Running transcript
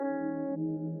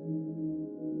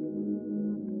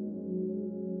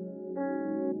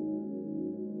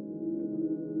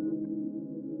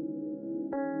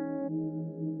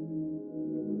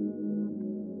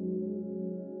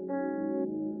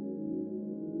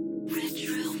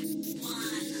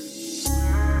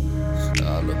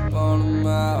All up on the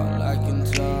mouth, I can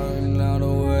turn out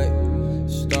away.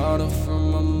 Starting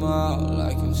from a mile,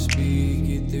 I can speak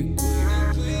it the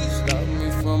quick. Stop me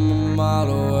from a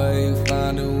mile away,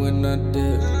 find it when I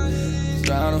dip.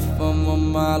 Starting from a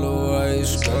mile away,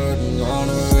 skirting on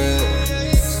the red.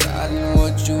 Deciding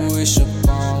what you wish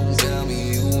upon, tell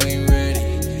me you ain't ready.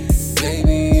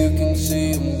 Baby, you can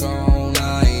see I'm gone,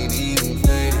 I ain't even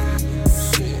faded.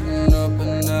 Sitting up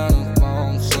and down the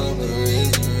phone, supper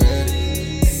isn't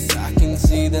ready. And I can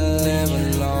see the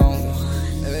living long.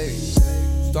 Hey,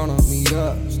 start up me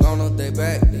up, start up they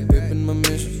back, they ripping my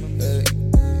mission. Hey,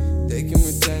 they can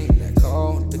retain that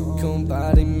call, they can come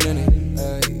by the minute.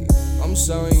 Hey, I'm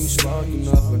sorry you sparking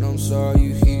up, and I'm sorry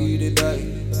you heated up.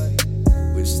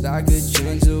 Wish I could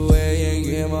change the way and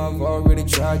get my I've already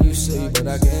tried, you say, but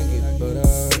I can't get better.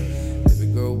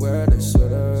 Baby girl, wear that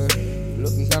sweater. You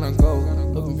looking kinda cold,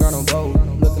 looking kinda bold,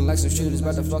 looking like some shit is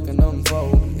about to fucking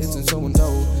unfold. It's in so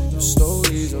untold, your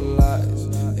stories are lies.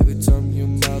 Every time your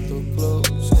mouth will close,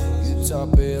 you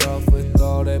top it off with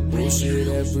all that bullshit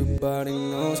everybody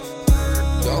knows.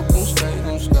 Y'all gon' stay,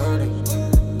 gon' skirt it.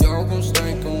 Y'all gon'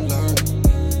 stay, gon' learn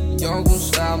it. Y'all gon'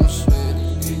 style my shit.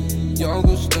 Y'all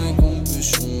gon' stay, gon' be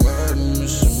some murder,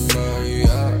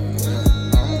 yeah.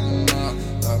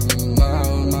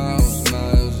 I'm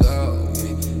miles out,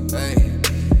 hey,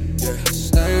 yeah.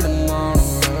 Stay the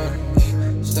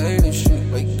morning, stay the shit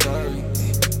like Curry.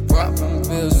 Dropping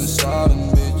bills inside them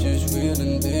bitches, real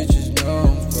them bitches know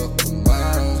I'm fucking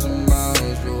miles and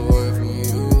miles away from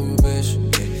you, bitch.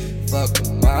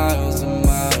 Fucking miles and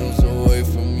miles away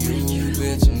from you,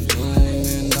 bitch. I'm zooming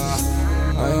in, I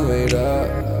ain't wait up,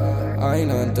 I ain't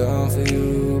not done for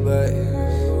you, babe.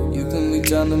 You can be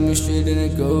telling me shit and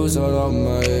it goes all off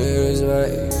my ears,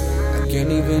 right? I can't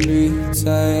even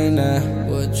retain that,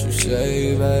 what you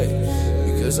say, babe.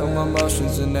 Because all my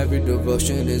emotions and every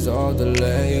devotion is all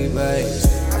delayed, babe.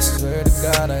 I swear to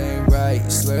God I ain't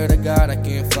right, swear to God I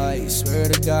can't fight, swear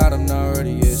to God I'm not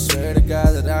ready yet, swear to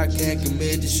God that I can't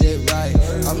commit this shit right.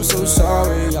 I'm so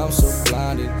sorry, I'm so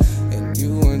blinded, and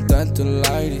you weren't that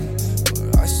delighted.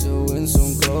 But I still win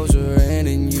some closure,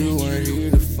 and you weren't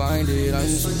here to find it. I'm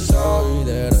so sorry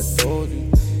that I told you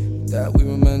that we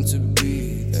were meant to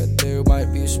be, that there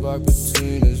might be a spark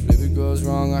between us. Baby girl's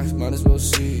wrong, I might as well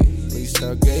see. At least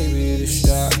I gave it a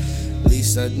shot, at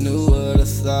least I knew what I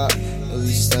thought. At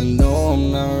least I know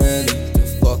I'm not ready to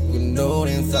fuck with no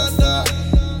damn thought.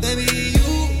 Baby,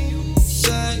 you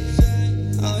say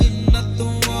I'm not the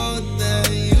one that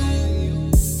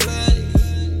you play.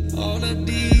 All of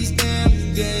these damn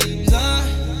games I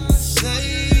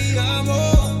say I'm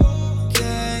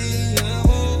okay, I'm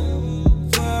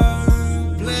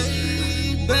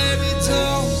overplayed. Baby,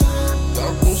 tell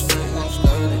y'all gon' stay, gon'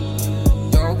 skirt it.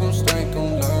 Y'all gon' stay,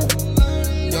 gon' learn it.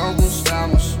 Y'all gon' style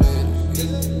my shit.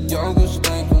 Y'all gon'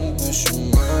 stay, gon' be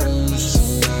some murder,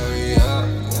 yeah.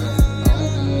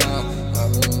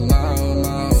 I'm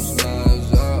miles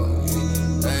out,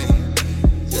 hey,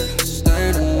 yeah. Stay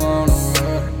the morning,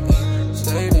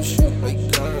 stay the shit like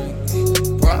Curry.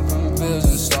 Dropping bills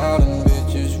inside them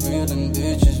bitches, real them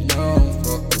bitches know I'm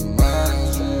fucking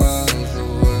miles and miles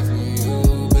away from you,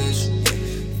 bitch.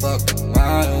 Fucking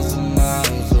miles and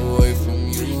miles away from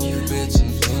you, bitch. I'm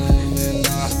zooming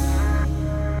out.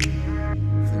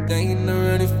 They ain't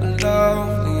ready for love,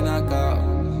 they not got.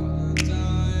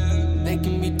 They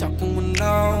can be talking with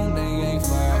no, they ain't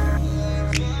far.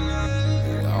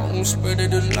 I don't spread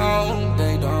it alone,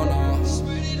 they don't know.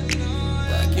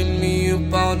 Backing me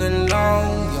up all day long,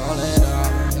 y'all ain't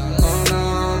out. Oh no,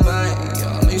 babe,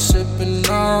 y'all ain't sipping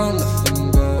on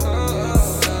nothing but.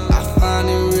 I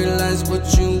finally realize what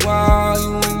you are,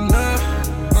 you ain't not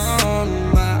on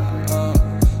my own.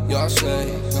 Y'all say,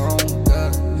 don't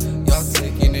y'all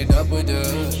taking it up with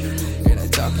us. And I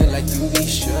talking like you be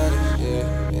shut,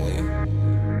 yeah.